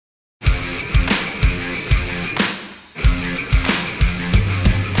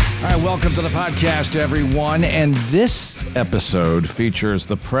Welcome to the podcast, everyone. And this episode features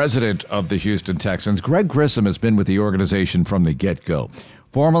the president of the Houston Texans. Greg Grissom has been with the organization from the get-go.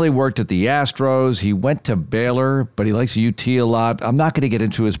 Formerly worked at the Astros. He went to Baylor, but he likes UT a lot. I'm not going to get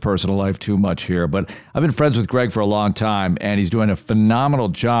into his personal life too much here, but I've been friends with Greg for a long time, and he's doing a phenomenal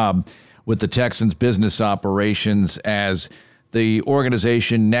job with the Texans' business operations as the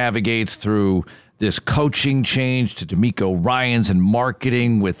organization navigates through this coaching change to D'Amico Ryans and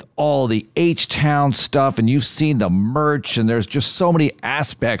marketing with all the H-Town stuff. And you've seen the merch, and there's just so many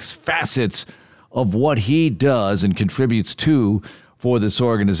aspects, facets of what he does and contributes to for this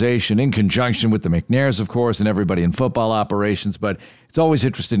organization in conjunction with the McNairs, of course, and everybody in football operations. But it's always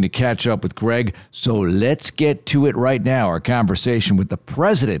interesting to catch up with Greg. So let's get to it right now. Our conversation with the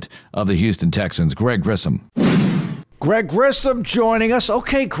president of the Houston Texans, Greg Grissom. Greg Grissom joining us.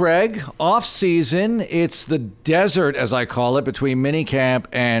 Okay, Greg, off season. It's the desert, as I call it, between minicamp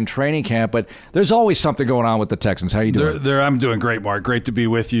and training camp. But there's always something going on with the Texans. How you doing? I'm doing great, Mark. Great to be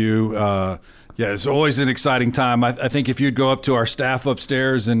with you. Yeah, it's always an exciting time. I think if you'd go up to our staff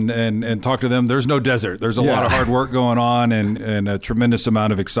upstairs and talk to them, there's no desert. There's a lot of hard work going on and a tremendous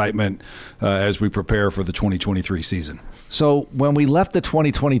amount of excitement as we prepare for the 2023 season. So when we left the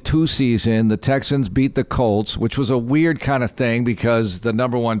 2022 season, the Texans beat the Colts, which was a weird kind of thing because the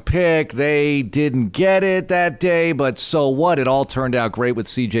number one pick, they didn't get it that day, but so what? It all turned out great with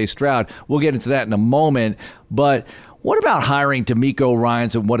C.J. Stroud. We'll get into that in a moment, but what about hiring D'Amico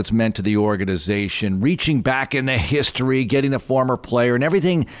Ryans and what it's meant to the organization, reaching back in the history, getting the former player and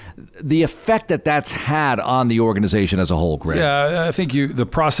everything, the effect that that's had on the organization as a whole, Greg? Yeah, I think the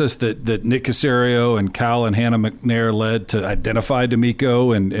process that Nick Caserio and Cal and Hannah McNair led to identify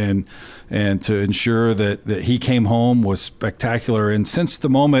D'Amico and to ensure that he came home was spectacular. And since the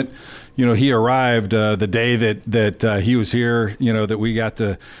moment he arrived, the day that he was here, that we got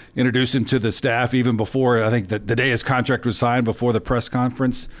to introduce him to the staff even before, I think that the day his contract was signed, before the press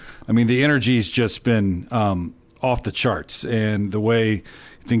conference. I mean, the energy's just been off the charts, and the way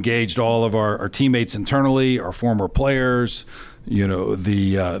it's engaged all of our teammates internally, our former players,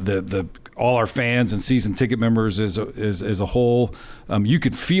 the all our fans and season ticket members as a whole. You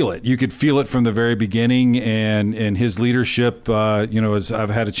could feel it. You could feel it from the very beginning, and his leadership, as I've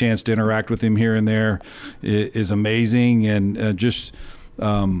had a chance to interact with him here and there, is amazing, and just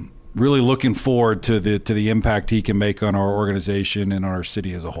really looking forward to the impact he can make on our organization and our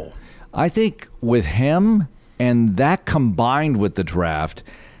city as a whole. I think with him and that combined with the draft,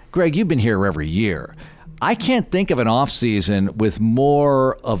 Greg, you've been here every year. I can't think of an offseason with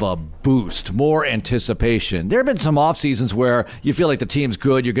more of a boost, more anticipation. There have been some off seasons where you feel like the team's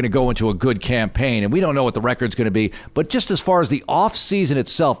good, you're going to go into a good campaign, and we don't know what the record's going to be. But just as far as the off season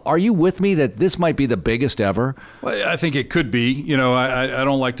itself, are you with me that this might be the biggest ever? Well, I think it could be. I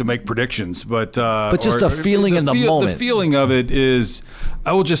don't like to make predictions, but just a feeling in the moment. The feeling of it is,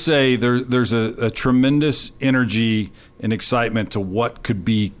 I will just say there's a tremendous energy and excitement to what could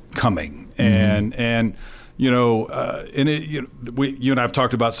be coming, and you and I've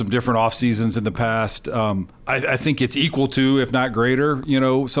talked about some different off seasons in the past. I think it's equal to, if not greater,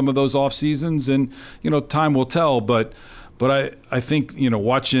 some of those off seasons, and time will tell. But I think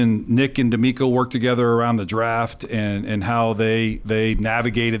watching Nick and D'Amico work together around the draft and how they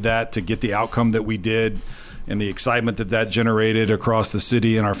navigated that to get the outcome that we did, and the excitement that generated across the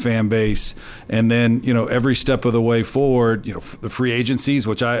city and our fan base. And then, every step of the way forward, the free agencies,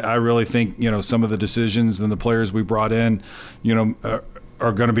 which I really think, some of the decisions and the players we brought in,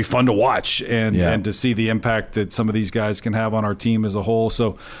 are going to be fun to watch and to see the impact that some of these guys can have on our team as a whole.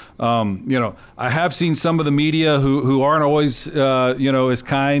 So, I have seen some of the media who aren't always, as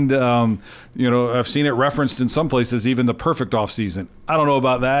kind. I've seen it referenced in some places, even the perfect off season. I don't know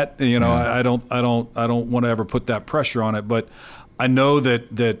about that. I don't want to ever put that pressure on it, but I know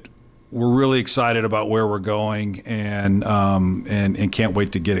that we're really excited about where we're going and can't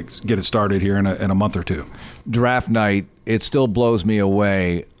wait to get it started here in a month or two. Draft night, it still blows me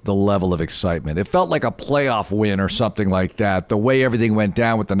away, the level of excitement. It felt like a playoff win or something like that. The way everything went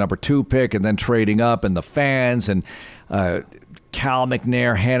down with the number 2 pick and then trading up and the fans and Cal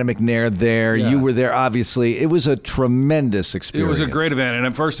McNair, Hannah McNair there. Yeah. You were there, obviously. It was a tremendous experience. It was a great event.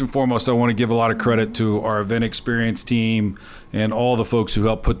 And first and foremost, I want to give a lot of credit to our event experience team and all the folks who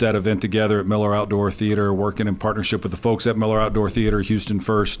helped put that event together at Miller Outdoor Theater, working in partnership with the folks at Miller Outdoor Theater, Houston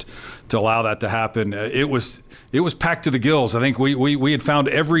First, to allow that to happen. It was packed to the gills. I think we had found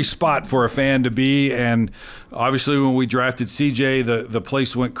every spot for a fan to be. And obviously when we drafted CJ, the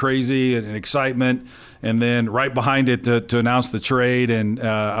place went crazy and excitement. and then right behind it to announce the trade. And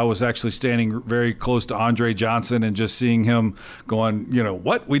I was actually standing very close to Andre Johnson and just seeing him going,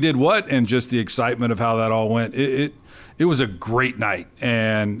 what? We did what? And just the excitement of how that all went. It was a great night,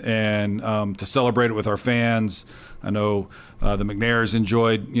 and to celebrate it with our fans. I know the McNairs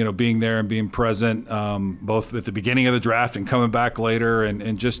enjoyed, being there and being present, both at the beginning of the draft and coming back later,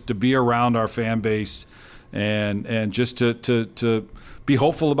 and just to be around our fan base and just to be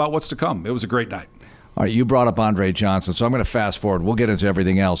hopeful about what's to come. It was a great night. All right, you brought up Andre Johnson, so I'm going to fast forward. We'll get into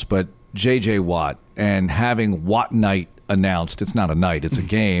everything else, but J.J. Watt and having Watt Night announced. It's not a night, it's a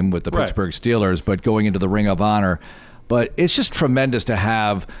game with the Pittsburgh Steelers, but going into the Ring of Honor. But it's just tremendous to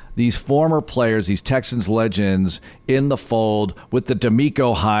have these former players, these Texans legends in the fold with the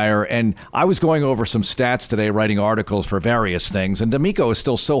D'Amico hire. And I was going over some stats today, writing articles for various things. And D'Amico is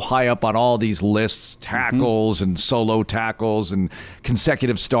still so high up on all these lists, tackles and solo tackles and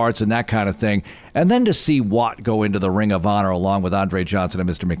consecutive starts and that kind of thing. And then to see Watt go into the Ring of Honor along with Andre Johnson and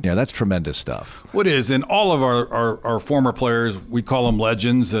Mr. McNair, that's tremendous stuff. What is, and all of our former players, we call them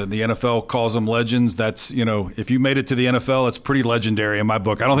legends. The NFL calls them legends. That's, if you made it to the NFL, it's pretty legendary in my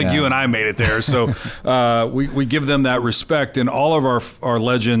book. I don't think you and I made it there. So we give them that respect. And all of our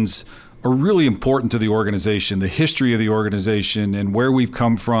legends are really important to the organization, the history of the organization and where we've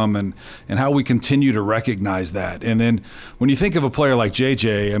come from and how we continue to recognize that. And then when you think of a player like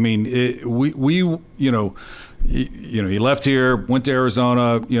JJ, I mean, he left here, went to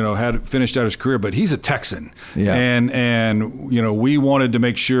Arizona, had finished out his career, but he's a Texan. Yeah. And we wanted to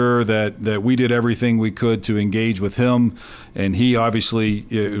make sure that we did everything we could to engage with him. And he obviously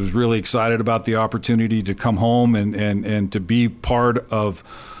was really excited about the opportunity to come home and to be part of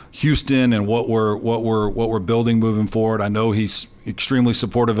Houston and what we're building moving forward. I know he's extremely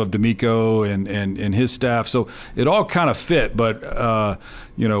supportive of D'Amico and his staff, so it all kind of fit. But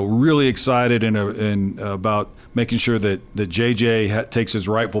really excited and about making sure that JJ takes his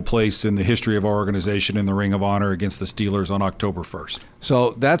rightful place in the history of our organization in the Ring of Honor against the Steelers on October 1st.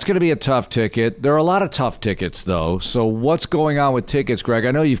 So that's going to be a tough ticket. There are a lot of tough tickets, though. So what's going on with tickets, Greg?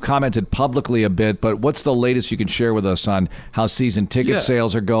 I know you've commented publicly a bit, but what's the latest you can share with us on how season ticket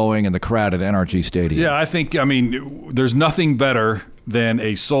sales are going and the crowd at NRG Stadium? Yeah, I mean, there's nothing better than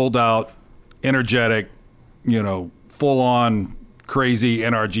a sold-out, energetic, full-on, crazy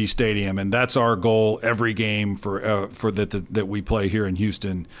NRG Stadium, and that's our goal every game for that we play here in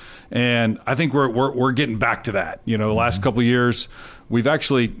Houston. And I think we're getting back to that. The last couple of years, we've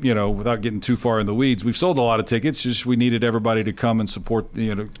actually, without getting too far in the weeds, we've sold a lot of tickets. Just we needed everybody to come and support,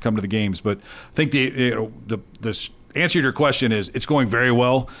 come to the games. But I think the answer to your question is it's going very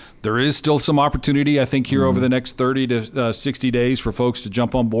well. There is still some opportunity, I think, here over the next 30 to 60 days for folks to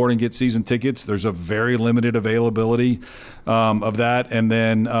jump on board and get season tickets. There's a very limited availability of that, and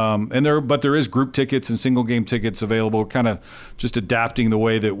then but there is group tickets and single game tickets available. Kind of just adapting the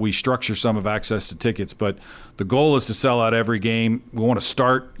way that we structure some of access to tickets. But the goal is to sell out every game. We want to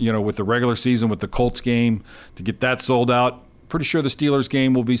start, with the regular season with the Colts game to get that sold out. Pretty sure the Steelers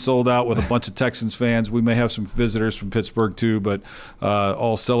game will be sold out with a bunch of Texans fans. We may have some visitors from Pittsburgh too, but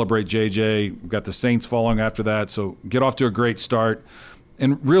all celebrate JJ. We've got the Saints following after that, so get off to a great start.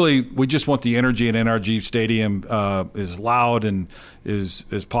 And really, we just want the energy in NRG Stadium as loud and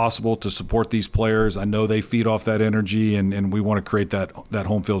as possible to support these players. I know they feed off that energy, and we want to create that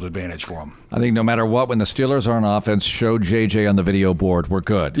home field advantage for them. I think no matter what, when the Steelers are on offense, show JJ on the video board. We're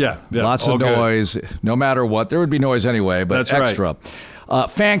good. Yeah. Lots of noise. Good. No matter what. There would be noise anyway, but that's extra. Right.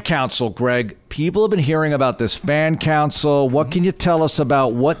 Fan council, Greg. People have been hearing about this fan council. What can you tell us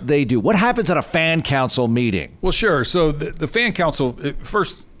about what they do? What happens at a fan council meeting? Well, sure. So the fan council,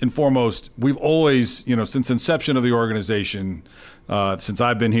 first and foremost, we've always, since inception of the organization, since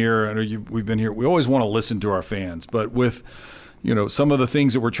I've been here, I know we've been here, we always want to listen to our fans. But with some of the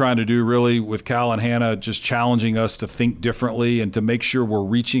things that we're trying to do really with Cal and Hannah just challenging us to think differently and to make sure we're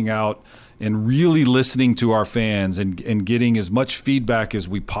reaching out and really listening to our fans and getting as much feedback as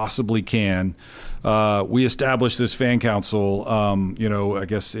we possibly can. We established this fan council, I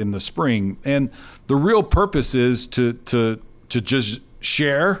guess in the spring. And the real purpose is to just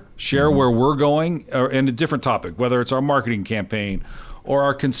share where we're going in a different topic, whether it's our marketing campaign or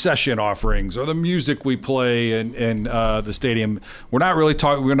our concession offerings, or the music we play in the stadium. We're not really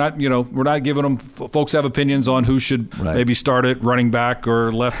talking. We're not giving them. Folks have opinions on who should maybe start at running back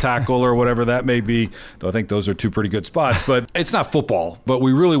or left tackle or whatever that may be. Though I think those are two pretty good spots. But it's not football. But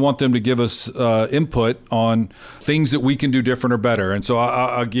we really want them to give us input on things that we can do different or better. And so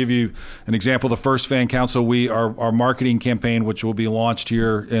I'll give you an example. The first fan council, our marketing campaign, which will be launched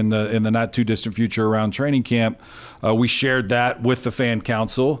here in the not too distant future around training camp. We shared that with the fan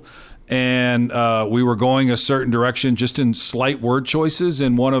council, and we were going a certain direction just in slight word choices.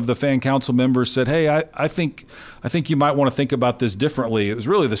 And one of the fan council members said, "Hey, I think you might want to think about this differently." It was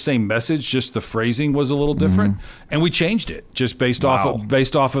really the same message, just the phrasing was a little different, and we changed it just based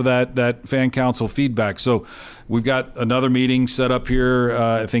off of that fan council feedback. So we've got another meeting set up here,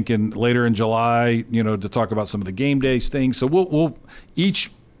 I think later in July, to talk about some of the game days things. So we'll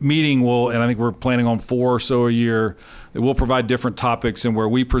each meeting and I think we're planning on 4 or so a year. We'll provide different topics and where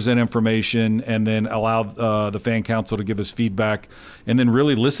we present information and then allow the fan council to give us feedback and then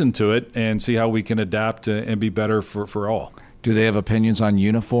really listen to it and see how we can adapt and be better for all. Do they have opinions on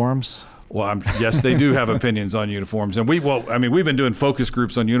uniforms? Well, yes, they do have opinions on uniforms, and we've been doing focus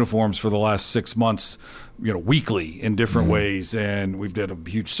groups on uniforms for the last 6 months, weekly in different ways, and we've did a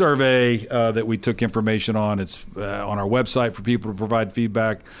huge survey that we took information on. It's on our website for people to provide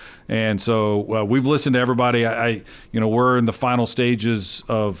feedback, and so we've listened to everybody. We're in the final stages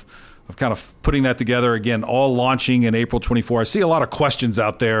of kind of putting that together again, all launching in April 24. I see a lot of questions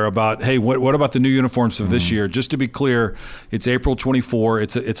out there about, hey, what about the new uniforms for this year? Just to be clear, it's April 24.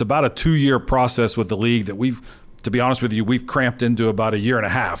 It's about a 2-year process with the league that to be honest with you, we've cramped into about a year and a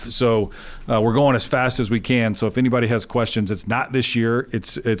half. So we're going as fast as we can. So if anybody has questions, it's not this year.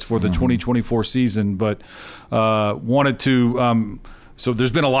 It's for the 2024 season. But wanted to. So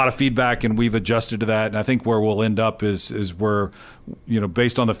there's been a lot of feedback, and we've adjusted to that. And I think where we'll end up is where,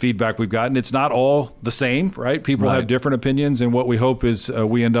 based on the feedback we've gotten, it's not all the same, right? People have different opinions, and what we hope is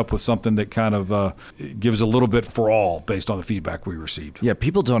we end up with something that kind of gives a little bit for all based on the feedback we received. Yeah,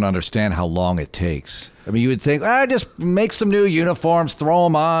 people don't understand how long it takes. I mean, you would think, just make some new uniforms, throw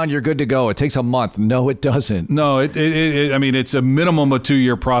them on, you're good to go. It takes a month. No, it doesn't. No, it's a minimum of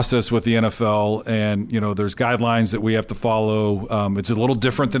 2-year process with the NFL, and there's guidelines that we have to follow. It's a little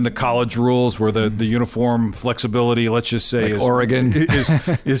different than the college rules, where the uniform flexibility, let's just say, like Oregon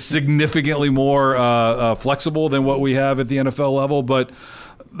is significantly more flexible than what we have at the NFL level, but.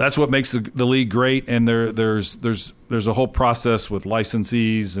 That's what makes the league great, and there's a whole process with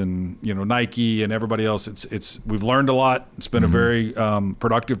licensees and Nike and everybody else. We've learned a lot. It's been a very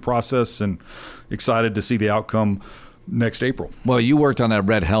productive process, and excited to see the outcome next April. Well, you worked on that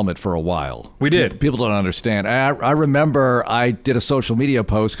red helmet for a while. We did. People don't understand. I remember I did a social media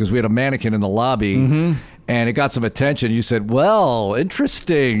post because we had a mannequin in the lobby. And it got some attention. You said, "Well,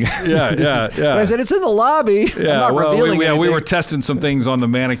 interesting." Yeah. I said, "It's in the lobby." Yeah, I'm not revealing anything. We were testing some things on the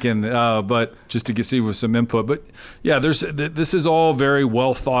mannequin, but just to see with some input. But yeah, this is all very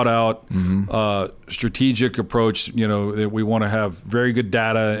well thought out, strategic approach. That we want to have very good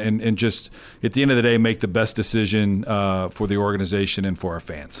data and just at the end of the day make the best decision for the organization and for our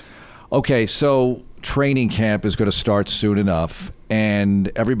fans. Okay, so training camp is going to start soon enough, and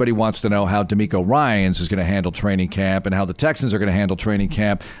everybody wants to know how D'Amico Ryans is going to handle training camp and how the Texans are going to handle training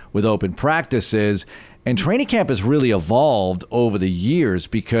camp with open practices. And training camp has really evolved over the years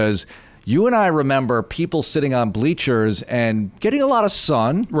because you and I remember people sitting on bleachers and getting a lot of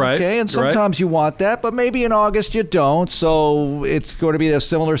sun, right? Okay, and sometimes you want that, but maybe in August you don't. So it's going to be a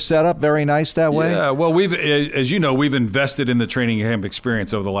similar setup, very nice that way. Yeah, well, as you know, we've invested in the training camp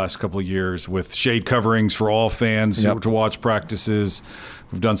experience over the last couple of years with shade coverings for all fans to watch practices.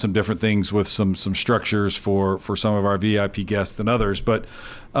 We've done some different things with some structures for some of our VIP guests and others, but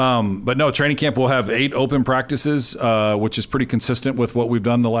no, training camp will have 8 open practices, which is pretty consistent with what we've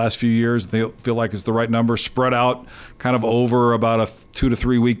done the last few years. They feel like it's the right number, spread out kind of over about a 2 to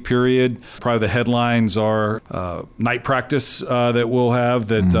 3 week period. Probably the headlines are night practice that we'll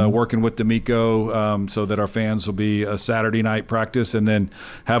have working with D'Amico, so that our fans will be a Saturday night practice, and then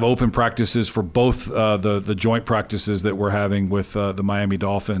have open practices for both the joint practices that we're having with the Miami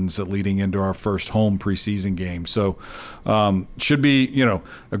Dolphins leading into our first home preseason game. So should be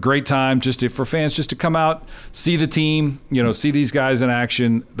a great time for fans just to come out, see the team, see these guys in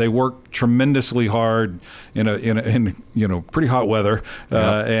action. They work tremendously hard in pretty hot weather,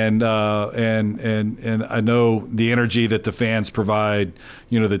 and I know the energy that the fans provide,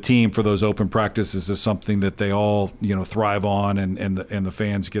 the team for those open practices is something that they all thrive on, and the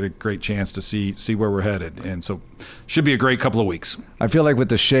fans get a great chance to see where we're headed, and so should be a great couple of weeks. I feel like with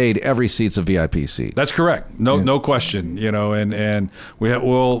the shade, every seat's a VIP seat. That's correct. No question. And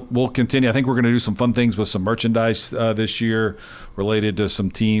we'll continue. I think we're going to do some fun things with some merchandise this year related to some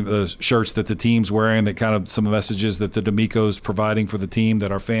team shirts that the team's wearing, that kind of some messages that the D'Amico's providing for the team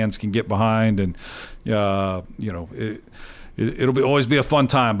that our fans can get behind, and it'll always be a fun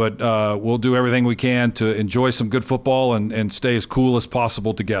time, but we'll do everything we can to enjoy some good football and stay as cool as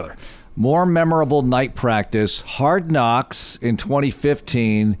possible together. More memorable night practice, Hard Knocks in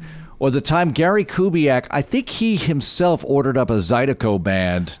 2015. Or the time Gary Kubiak, I think he himself ordered up a Zydeco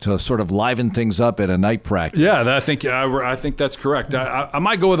band to sort of liven things up at a night practice. Yeah, I think that's correct. I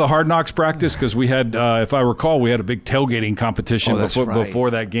might go with a Hard Knocks practice because we had, if I recall, we had a big tailgating competition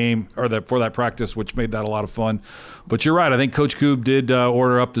before that game or before that practice, which made that a lot of fun. But you're right. I think Coach Koob did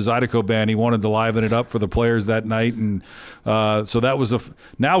order up the Zydeco band. He wanted to liven it up for the players that night, and so that was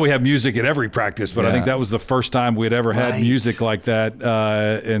now we have music at every practice, but I think that was the first time we had ever had music like that,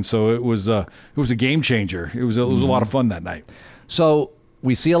 and so it was a game changer. It was a lot of fun that night. So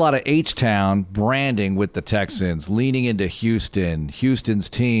we see a lot of H-Town branding with the Texans, leaning into Houston's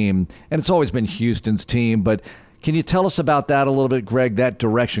team, and it's always been Houston's team, but can you tell us about that a little bit, Greg, that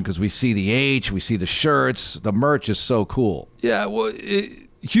direction? Because we see the H, we see the shirts, the merch is so cool. Yeah, well,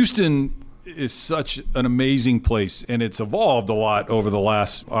 Houston is such an amazing place, and it's evolved a lot over the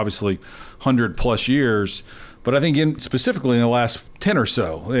last, obviously, 100-plus years. But I think specifically in the last 10 or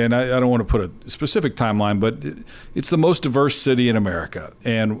so, and I don't want to put a specific timeline, but it's the most diverse city in America,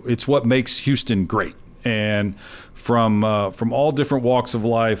 and it's what makes Houston great. And from all different walks of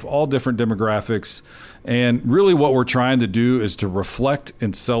life, all different demographics, and really what we're trying to do is to reflect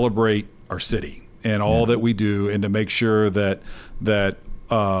and celebrate our city and all that we do, and to make sure that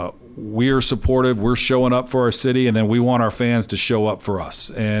we're supportive, we're showing up for our city, and then we want our fans to show up for us.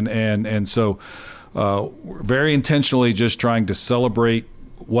 And so we're very intentionally just trying to celebrate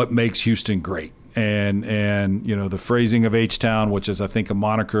what makes Houston great. And you know, the phrasing of H-Town, which is I think a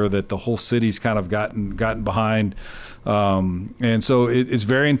moniker that the whole city's kind of gotten behind, and so it's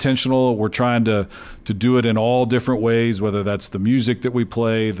very intentional. We're trying to do it in all different ways, whether that's the music that we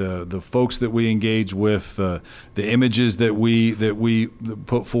play, the folks that we engage with, the images that we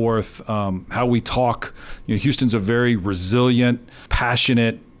put forth, how we talk. You know, Houston's a very resilient,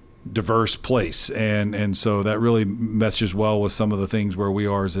 passionate, diverse place, and so that really meshes well with some of the things where we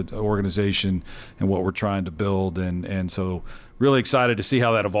are as an organization and what we're trying to build, and so really excited to see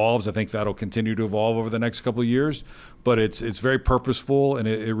how that evolves. I think that'll continue to evolve over the next couple of years, but it's very purposeful, and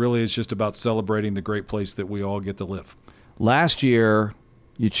it really is just about celebrating the great place that we all get to live. Last year,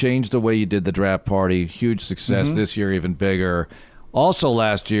 you changed the way you did the draft party. Huge success. This year, even bigger. Also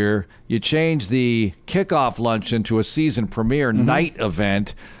last year, you changed the kickoff lunch into a season premiere night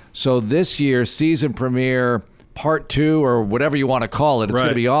event. So this year, season premiere part 2, or whatever you want to call it, it's going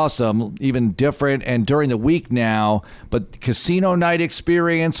to be awesome, even different, and during the week now, but casino night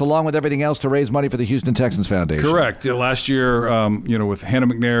experience along with everything else to raise money for the Houston Texans Foundation. Correct. Last year, with Hannah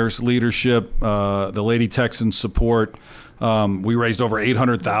McNair's leadership, the Lady Texans support, we raised over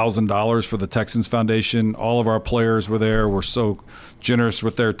 $800,000 for the Texans Foundation. All of our players were there. We're so generous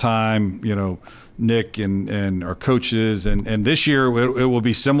with their time, Nick and our coaches, and this year it will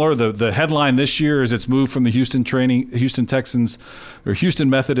be similar. The headline this year is it's moved from the Houston Texans or Houston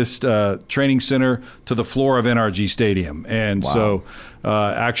Methodist Training Center to the floor of NRG Stadium, and so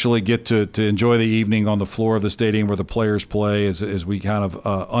actually get to enjoy the evening on the floor of the stadium where the players play as we kind of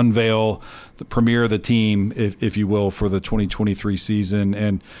unveil the premiere of the team, if you will, for the 2023 season,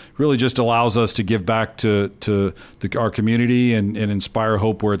 and really just allows us to give back to our community and inspire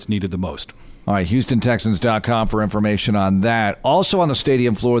hope where it's needed the most. All right, HoustonTexans.com for information on that. Also on the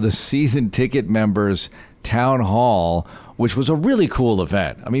stadium floor, the season ticket members town hall, which was a really cool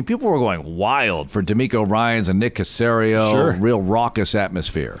event. I mean, people were going wild for D'Amico Ryans and Nick Caserio. Sure. Real raucous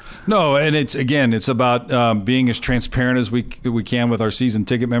atmosphere. No, and it's about being as transparent as we can with our season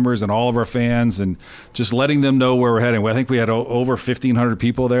ticket members and all of our fans, and just letting them know where we're heading. I think we had over 1,500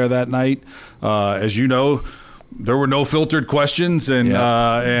 people there that night. As you know, there were no filtered questions, and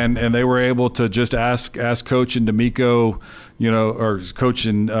they were able to just ask Coach and D'Amico, or Coach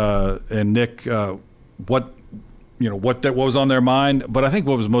and Nick, what was on their mind. But I think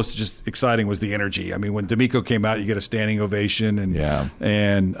what was most just exciting was the energy. I mean, when D'Amico came out, you get a standing ovation,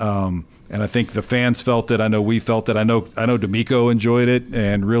 and I think the fans felt it. I know we felt it. I know D'Amico enjoyed it,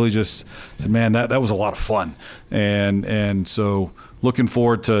 and really just said, man, that was a lot of fun, and so. Looking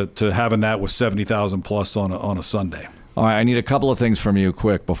forward to having that with 70,000 plus on a Sunday. All right, I need a couple of things from you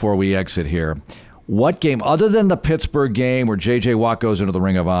quick before we exit here. What game, other than the Pittsburgh game where J.J. Watt goes into the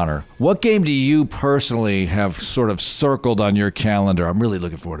Ring of Honor, what game do you personally have sort of circled on your calendar? I'm really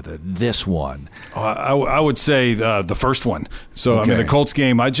looking forward to this one. I would say the first one. So, okay. I mean, the Colts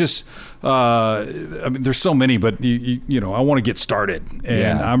game, I mean, there's so many, but I want to get started,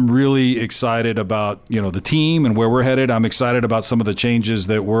 and I'm really excited about the team and where we're headed. I'm excited about some of the changes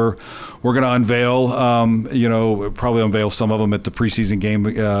that we're going to unveil. Probably unveil some of them at the preseason game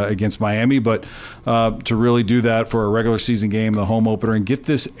against Miami, but to really do that for a regular season game, the home opener, and get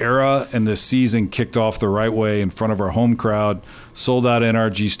this era and this season kicked off the right way in front of our home crowd, sold out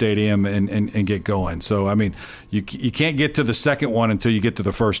NRG Stadium, and get going. So, I mean, you can't get to the second one until you get to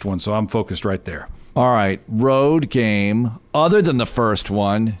the first one. So I'm focused right there. All right, road game. Other than the first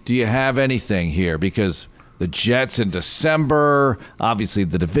one, do you have anything here? Because the Jets in December, obviously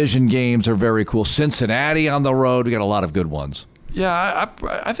the division games are very cool. Cincinnati on the road, we got a lot of good ones. Yeah,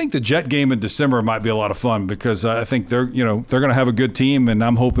 I think the Jet game in December might be a lot of fun because I think they're going to have a good team, and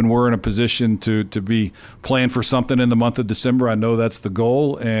I'm hoping we're in a position to be playing for something in the month of December. I know that's the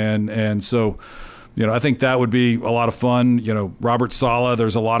goal, and so I think that would be a lot of fun. Robert Saleh,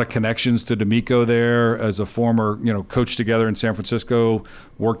 there's a lot of connections to D'Amico there as a former, coach together in San Francisco,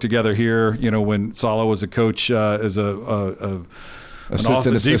 worked together here, when Saleh was a coach as a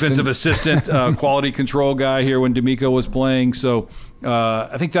defensive assistant, quality control guy here when D'Amico was playing. So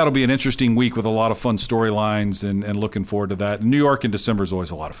I think that'll be an interesting week with a lot of fun storylines and looking forward to that. New York in December is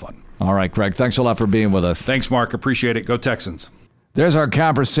always a lot of fun. All right, Greg, thanks a lot for being with us. Thanks, Mark. Appreciate it. Go Texans. There's our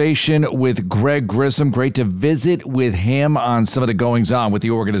conversation with Greg Grissom. Great to visit with him on some of the goings-on with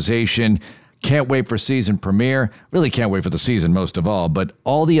the organization. Can't wait for season premiere. Really can't wait for the season most of all, but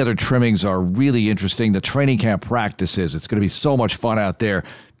all the other trimmings are really interesting. The training camp practices, it's going to be so much fun out there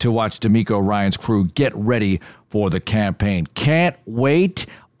to watch D'Amico Ryan's crew get ready for the campaign. Can't wait.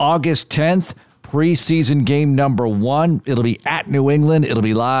 August 10th, preseason game number 1. It'll be at New England. It'll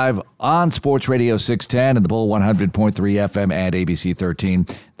be live on Sports Radio 610 and the Bull 100.3 FM and ABC 13.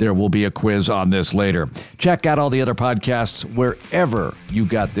 There will be a quiz on this later. Check out all the other podcasts wherever you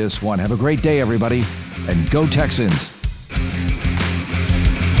got this one. Have a great day, everybody, and go Texans.